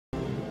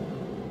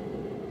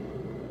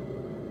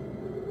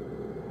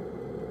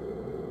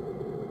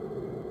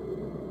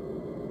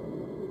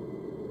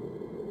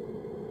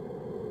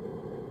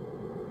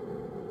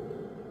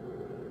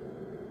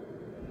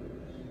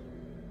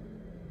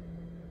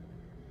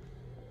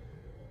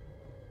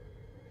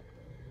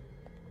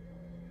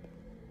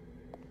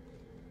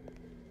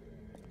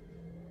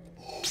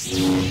You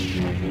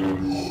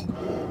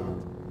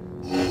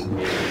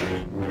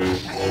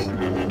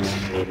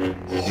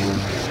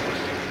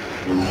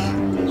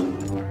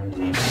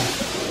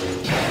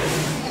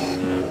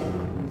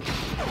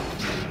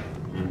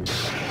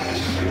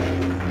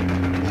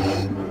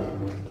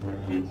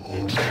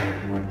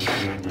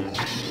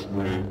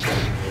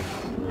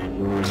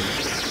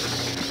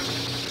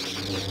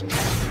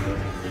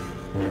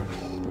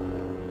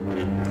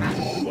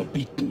are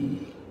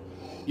beaten.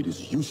 It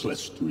is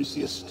useless to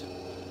resist.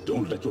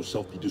 Don't let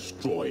yourself be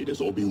destroyed as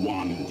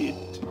Obi-Wan did.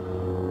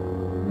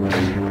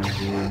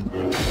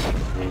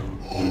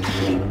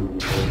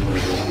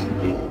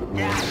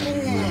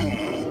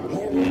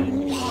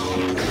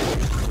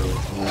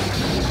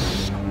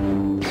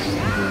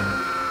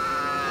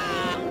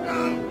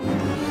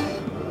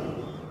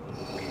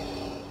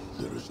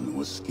 There is no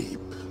escape.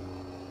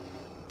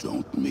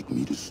 Don't make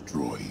me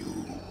destroy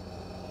you.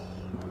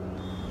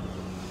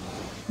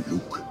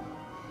 Luke,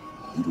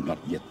 you do not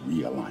yet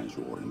realize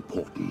your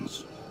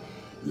importance.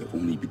 You have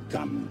only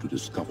begun to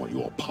discover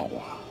your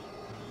power.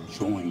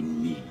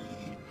 Join me,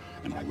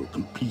 and I will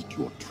complete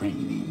your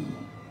training.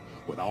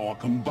 With our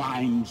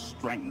combined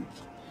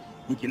strength,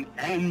 we can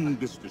end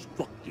this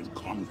destructive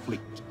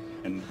conflict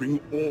and bring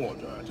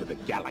order to the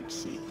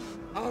galaxy.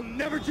 I'll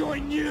never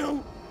join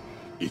you!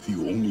 If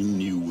you only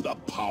knew the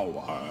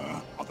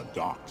power of the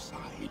dark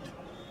side.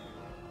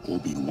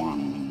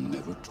 Obi-Wan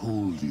never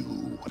told you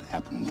what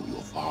happened to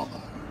your father.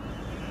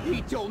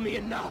 He told me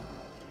enough!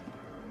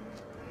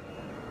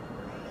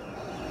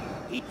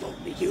 He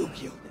told me you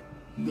killed him.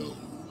 No.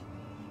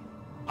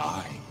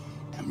 I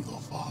am your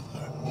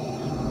father.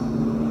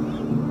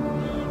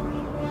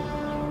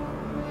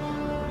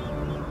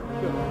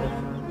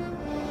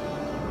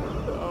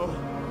 No.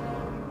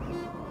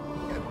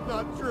 It's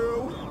not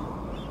true.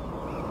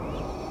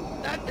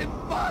 That's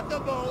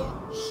impossible!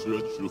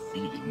 Search your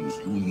feelings.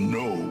 You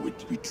know it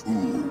to be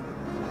true.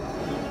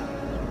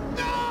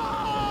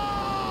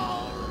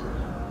 No!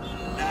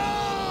 No!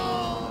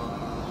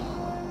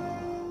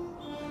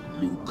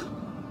 Luke,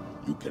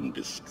 you can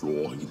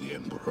destroy the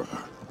Emperor.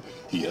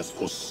 He has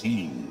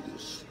foreseen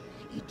this.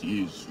 It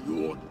is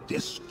your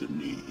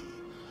destiny.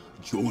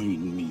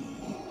 Join me,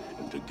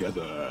 and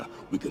together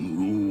we can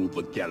rule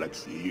the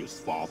galaxy as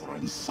father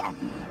and son.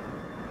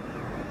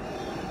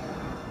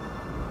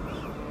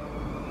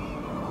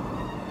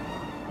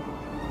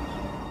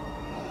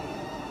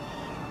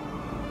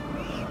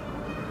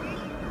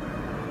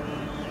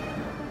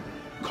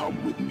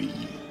 Come with me.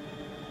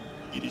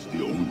 It is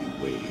the only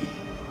way.